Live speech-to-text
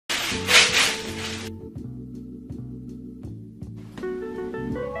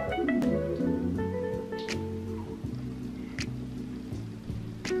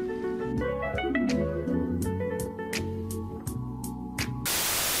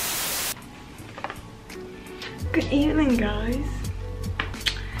Good evening, guys.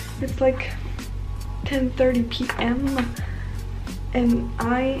 It's like 10:30 p.m. and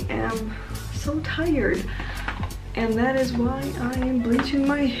I am so tired, and that is why I am bleaching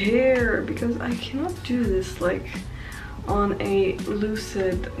my hair, because I cannot do this like on a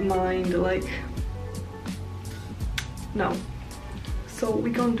lucid mind, like no. So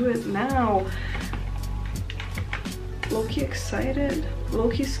we gonna do it now. Low-key excited,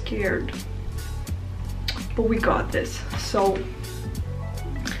 low-key scared, but we got this. So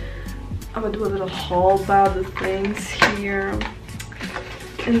I'm gonna do a little haul about the things here,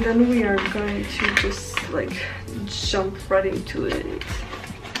 and then we are going to just like jump right into it.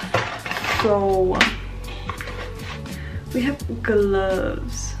 So we have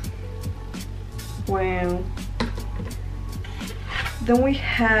gloves. Wow. Then we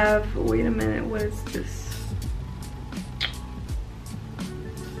have, wait a minute, what is this?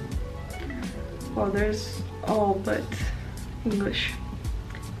 Oh, there's all but English.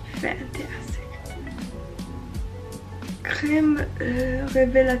 Fantastic. Crème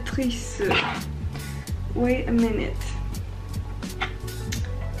révélatrice. Wait a minute.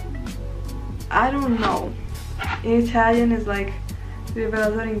 I don't know. In Italian it's like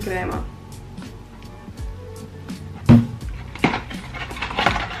rivelatore in crema.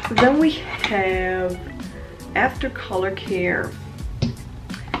 Then we have after color care.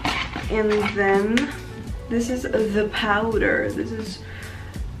 And then this is the powder. This is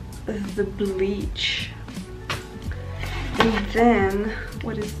the bleach. And then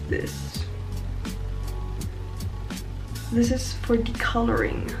what is this? This is for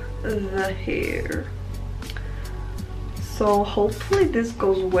decoloring the hair. So hopefully this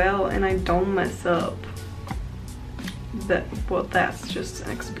goes well and I don't mess up. Well, that's just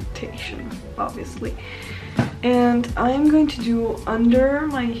an expectation, obviously. And I'm going to do under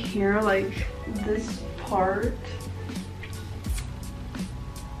my hair, like this part.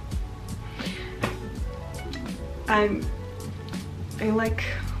 I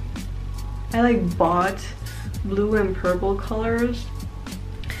like bought blue and purple colors,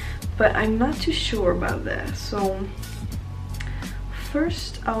 but I'm not too sure about that. So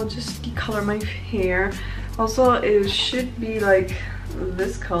first I'll just decolor my hair. Also, it should be like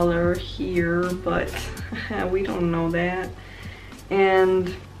this color here, but we don't know that.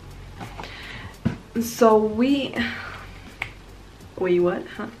 And so wait, what?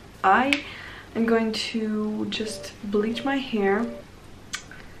 Huh? I am going to just bleach my hair,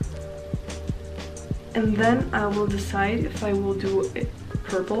 and then I will decide if I will do a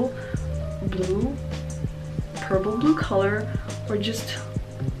purple blue color, or just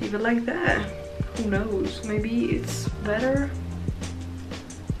leave it like that. Who knows? Maybe it's better.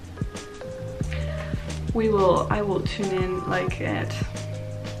 I will tune in like at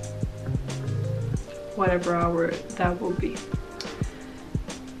whatever hour that will be.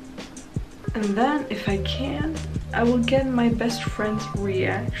 And then if I can, I will get my best friend's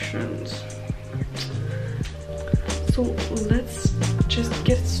reactions. So let's just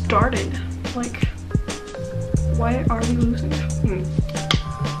get started. Like, why are we losing?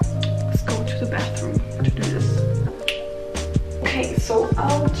 Let's go to the bathroom to do this. Okay, so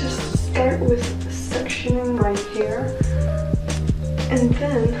I'll just start with sectioning my hair, and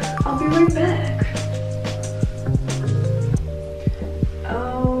then I'll be right back.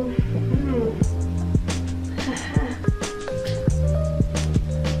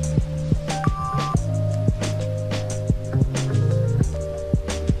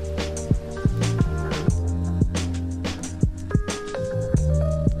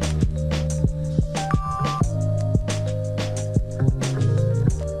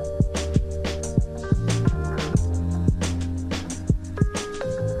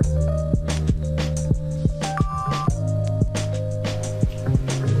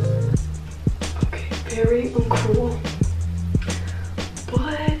 Very uncool,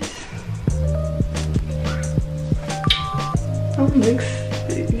 but I'll mix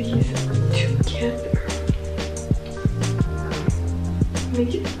these together.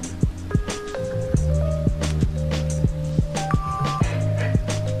 Make it.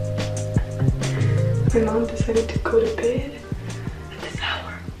 My mom decided to go to bed at this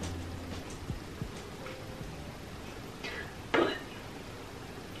hour.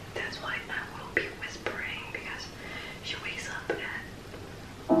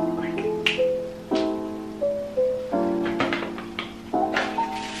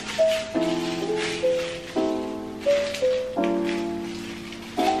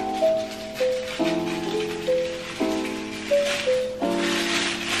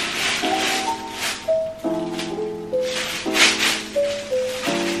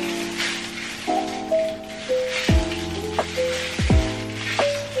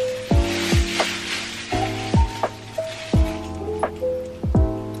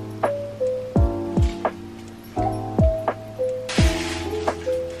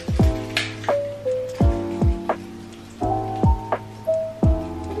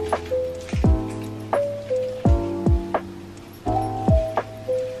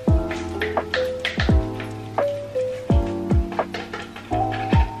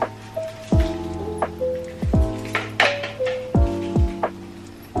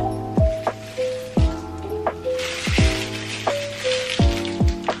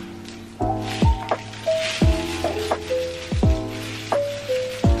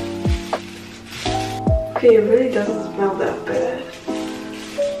 Okay, it really doesn't smell that bad.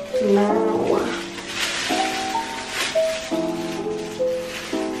 Now,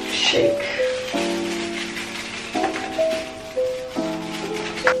 shake.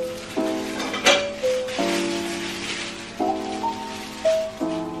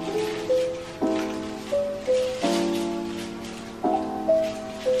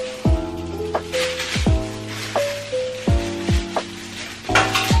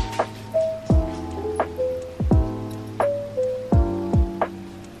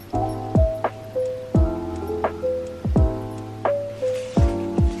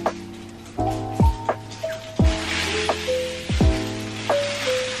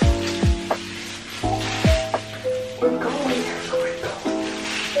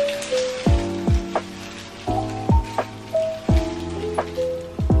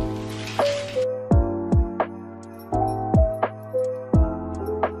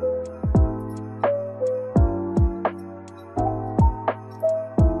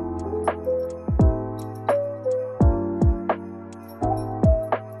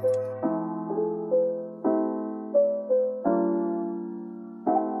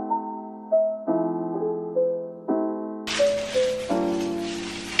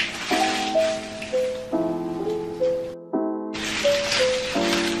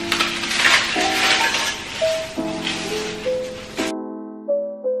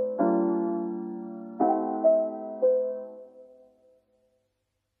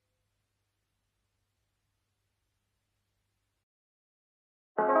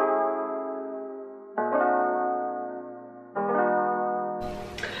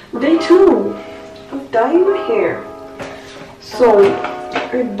 Day 2 of dyeing my hair. So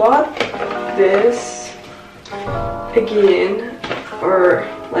I bought this again, or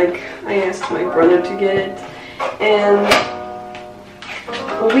like I asked my brother to get it, and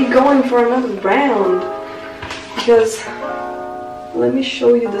we'll be going for another round because let me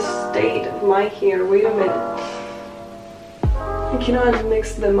show you the state of my hair. Wait a minute. I cannot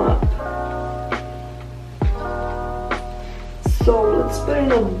mix them up. So let's put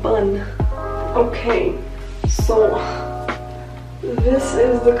in a bun. Okay, so this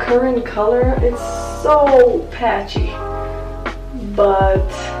is the current color. It's so patchy, but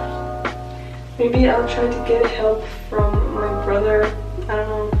maybe I'll try to get help from my brother. I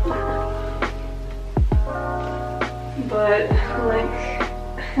don't know. But like,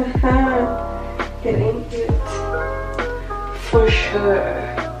 it ain't it for sure.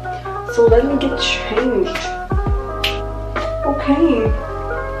 So let me get changed. Okay,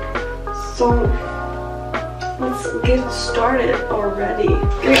 so let's get started already.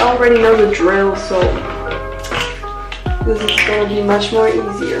 We already know the drill, so this is gonna be much more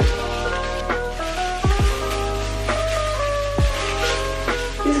easier.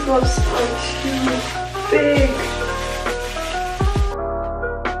 These gloves are too big.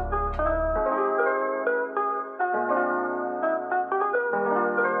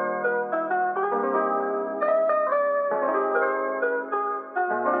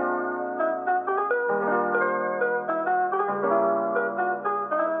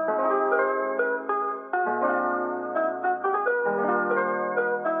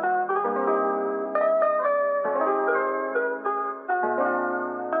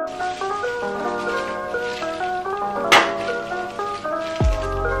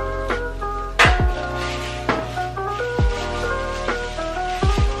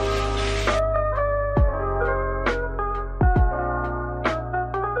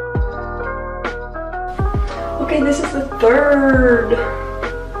 Okay, this is the third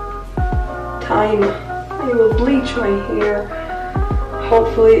time I will bleach my hair.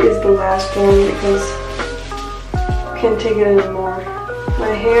 Hopefully it's the last one because I can't take it anymore.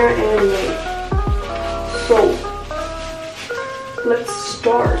 My hair and me. So let's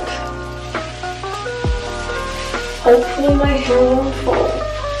start. Hopefully my hair won't fall.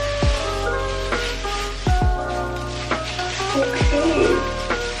 Okay.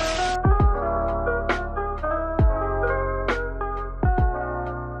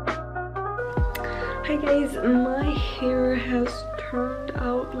 Hi guys, my hair has turned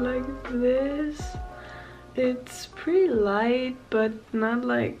out like this. It's pretty light, but not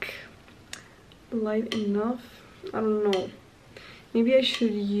like light enough. I don't know. Maybe I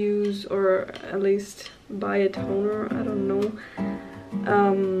should use, or at least buy a toner, I don't know,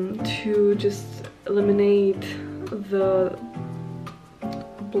 to just eliminate the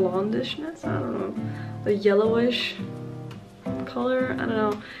blondishness, I don't know, the yellowish color, I don't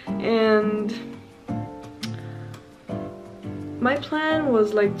know. And my plan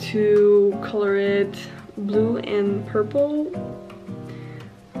was like to color it blue and purple,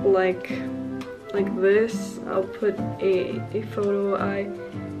 like like this. I'll put a photo I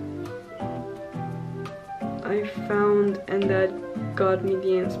found and that got me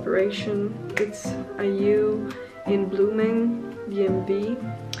the inspiration. It's a U in Blooming DMV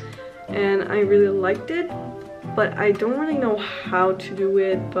and I really liked it, but I don't really know how to do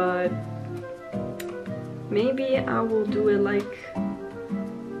it, but maybe I will do it like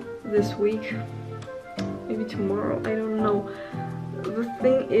this week, maybe tomorrow, I don't know. The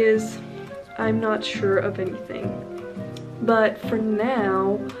thing is, I'm not sure of anything, but for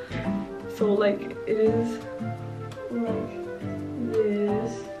now, so like it is like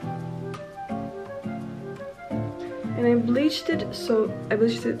this, and I bleached it, so I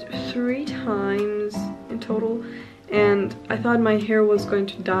bleached it 3 times in total, and I thought my hair was going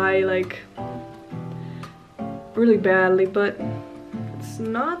to dye like really badly, but it's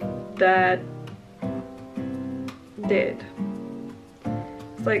not that dead.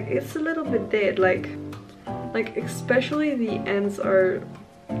 It's like, it's a little bit dead, like especially the ends are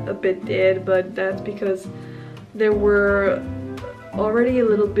a bit dead, but that's because they were already a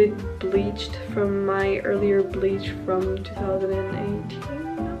little bit bleached from my earlier bleach from 2018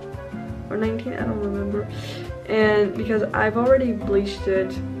 or 19, I don't remember, and because I've already bleached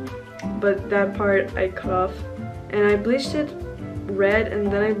it, but that part I cut off, and I bleached it red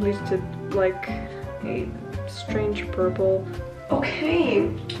and then I bleached it like a strange purple.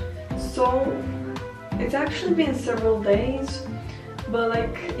 Okay, so it's actually been several days, but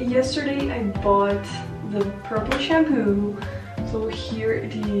like yesterday I bought the purple shampoo, so here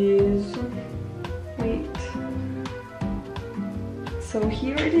it is. Wait, so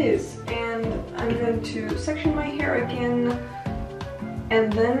here it is, and I'm going to section my hair again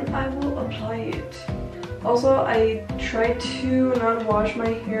and then I will apply it. Also, I try to not wash my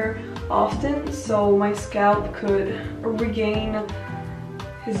hair often so my scalp could regain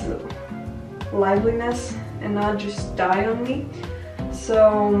his liveliness and not just die on me.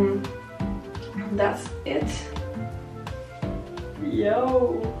 So that's it.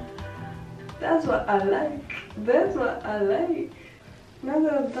 Yo, that's what I like. That's what I like. Now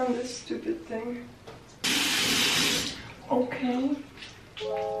that I've done this stupid thing. Okay.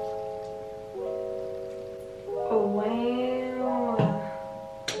 Oh wow.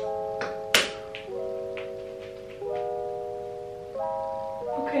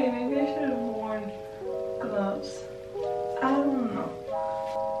 Okay, maybe I should have worn gloves. I don't know.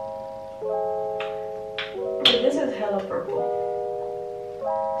 Okay, this is hella purple.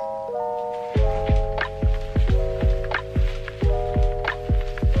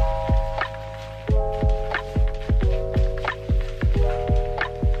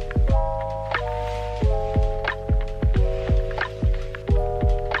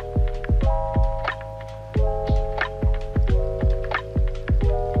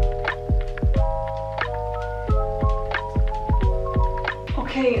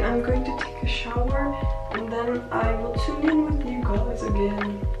 Okay, I'm going to take a shower and then I will tune in with you guys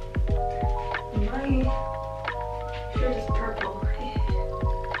again. My shirt is purple.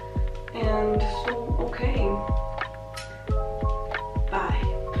 And so, okay. Bye.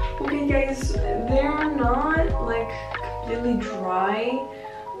 Okay guys, they're not like completely dry,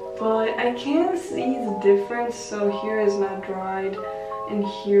 but I can see the difference. So here is not dried and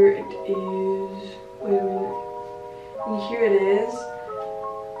here it is. Wait a minute. And here it is.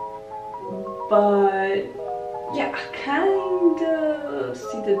 But yeah, I kind of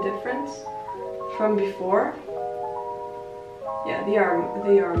see the difference from before. Yeah, they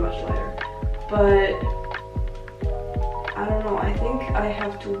are much lighter, but I don't know. I think I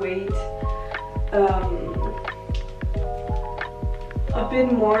have to wait a bit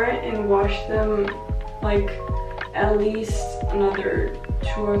more and wash them like at least another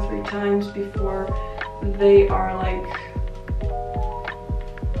 2 or 3 times before they are like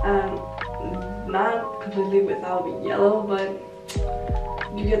not completely without yellow, but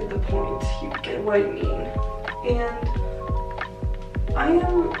you get the point, you get what I mean. And I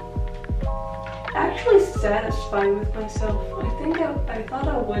am actually satisfied with myself. I think I thought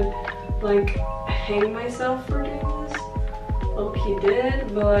I would like hang myself for doing this. Okay,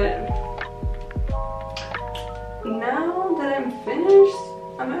 did, but now that I'm finished,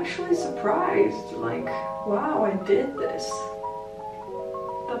 I'm actually surprised. Like, wow, I did this.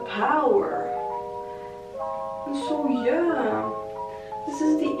 The power. And so yeah, this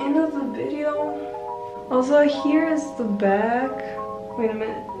is the end of the video. Also, here is the back. Wait a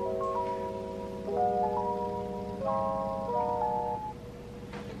minute.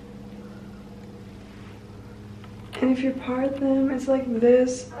 And if you part them, it's like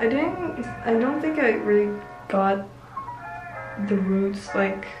this. I don't think I really got the roots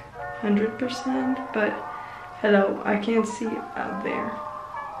like 100%, but hello, I can't see it out there.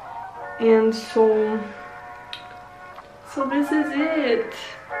 And so this is it.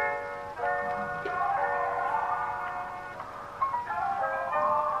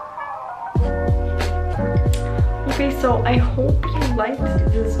 Okay, so I hope you liked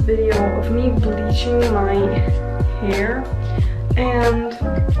this video of me bleaching my hair, and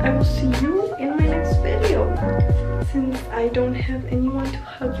I will see you in my next video. Since I don't have anyone to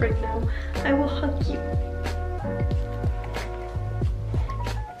hug right now, I will hug you.